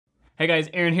Hey guys,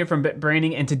 Aaron here from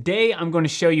Branding, and today I'm going to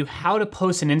show you how to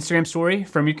post an Instagram story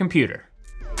from your computer.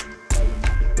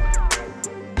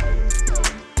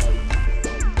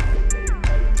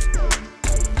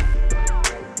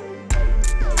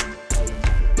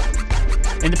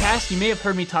 In the past, you may have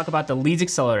heard me talk about the Leads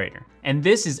Accelerator, and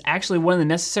this is actually one of the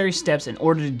necessary steps in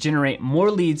order to generate more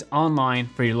leads online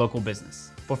for your local business.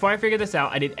 Before I figured this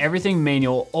out, I did everything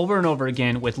manual over and over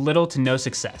again with little to no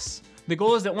success. The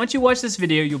goal is that once you watch this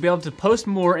video, you'll be able to post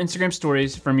more Instagram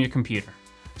stories from your computer.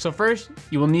 So first,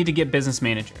 you will need to get Business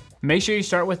Manager. Make sure you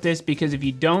start with this because if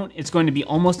you don't, it's going to be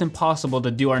almost impossible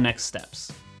to do our next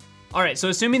steps. All right, so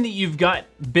assuming that you've got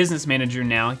Business Manager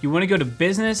now, you wanna go to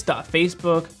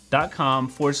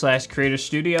business.facebook.com/creator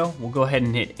studio. We'll go ahead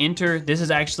and hit enter. This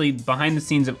is actually behind the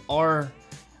scenes of our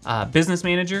Business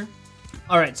Manager.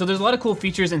 All right, so there's a lot of cool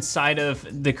features inside of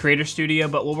the Creator Studio,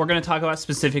 but what we're gonna talk about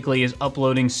specifically is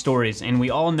uploading stories. And we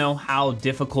all know how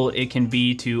difficult it can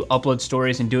be to upload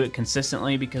stories and do it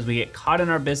consistently because we get caught in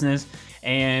our business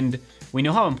and we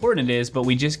know how important it is, but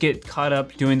we just get caught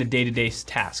up doing the day-to-day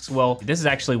tasks. Well, this is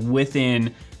actually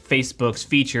within Facebook's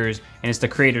features and it's the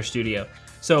Creator Studio.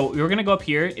 So we're gonna go up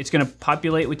here, it's gonna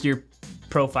populate with your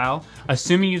profile.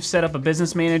 Assuming you've set up a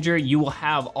Business Manager, you will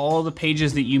have all the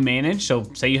pages that you manage. So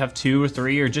say you have 2 or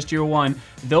 3 or just your one,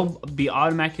 they'll be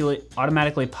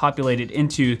automatically populated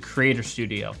into Creator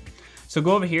Studio. So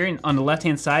go over here and on the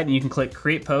left-hand side and you can click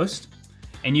Create Post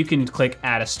and you can click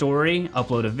Add a Story,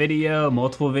 upload a video,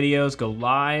 multiple videos, go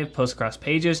live, post across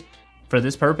pages. For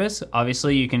this purpose,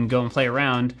 obviously you can go and play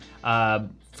around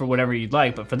for whatever you'd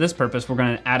like, but for this purpose, we're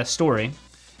gonna add a story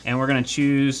and we're gonna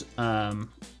choose for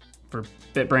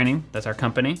Branding, that's our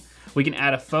company. We can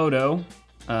add a photo.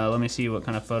 Let me see what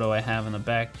kind of photo I have in the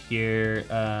back here.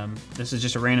 This is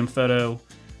just a random photo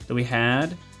that we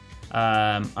had.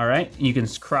 All right, you can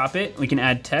crop it. We can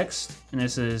add text, and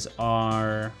this is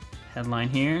our headline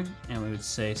here, and we would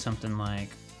say something like,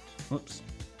 whoops,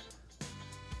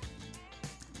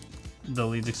 the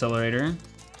Leads Accelerator,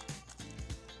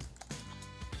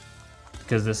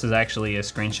 because this is actually a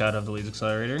screenshot of the Leads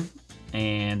Accelerator.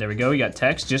 And there we go, we got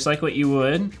text, just like what you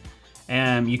would.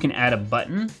 And you can add a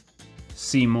button,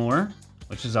 see more,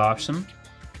 which is awesome.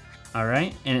 All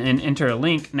right, and enter a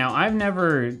link. Now, I've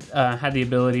never had the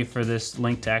ability for this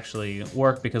link to actually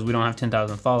work because we don't have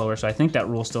 10,000 followers, so I think that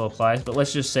rule still applies, but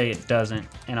let's just say it doesn't,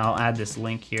 and I'll add this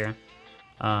link here.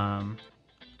 All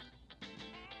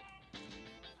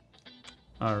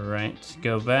right,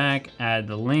 go back, add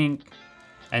the link.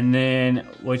 And then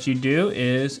what you do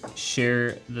is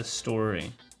share the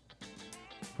story.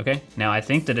 Okay, now I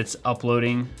think that it's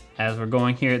uploading as we're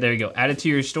going here. There you go, add it to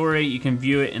your story. You can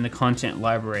view it in the content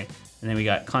library. And then we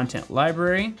got content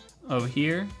library over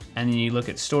here. And then you look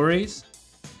at stories.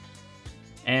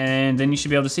 And then you should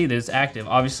be able to see that it's active.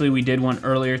 Obviously we did one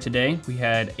earlier today. We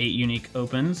had 8 unique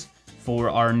opens for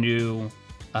our new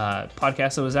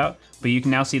podcast that was out. But you can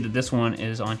now see that this one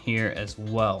is on here as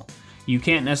well. You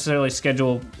can't necessarily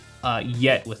schedule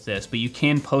yet with this, but you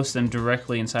can post them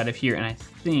directly inside of here. And I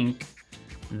think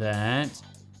that,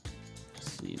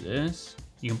 let's see this,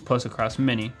 you can post across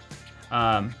many.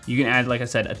 You can add, like I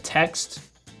said, a text.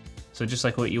 So just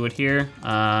like what you would here,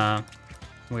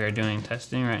 we are doing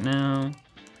testing right now.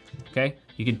 Okay,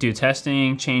 you could do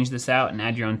testing, change this out and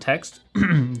add your own text.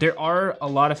 There are a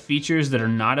lot of features that are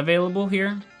not available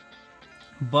here,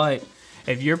 but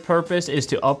if your purpose is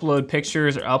to upload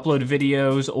pictures or upload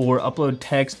videos or upload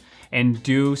text and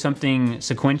do something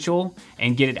sequential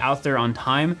and get it out there on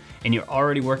time, and you're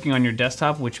already working on your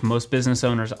desktop, which most business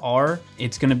owners are,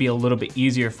 it's gonna be a little bit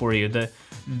easier for you. This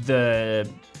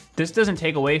doesn't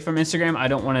take away from Instagram, I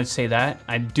don't wanna say that.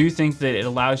 I do think that it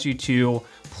allows you to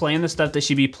plan the stuff that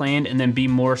should be planned and then be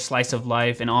more slice of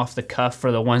life and off the cuff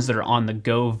for the ones that are on the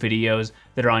go videos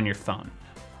that are on your phone.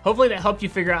 Hopefully that helped you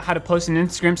figure out how to post an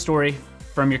Instagram story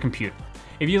from your computer.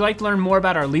 If you'd like to learn more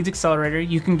about our Leads Accelerator,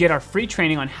 you can get our free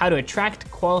training on how to attract,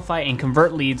 qualify, and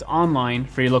convert leads online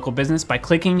for your local business by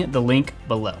clicking the link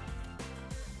below.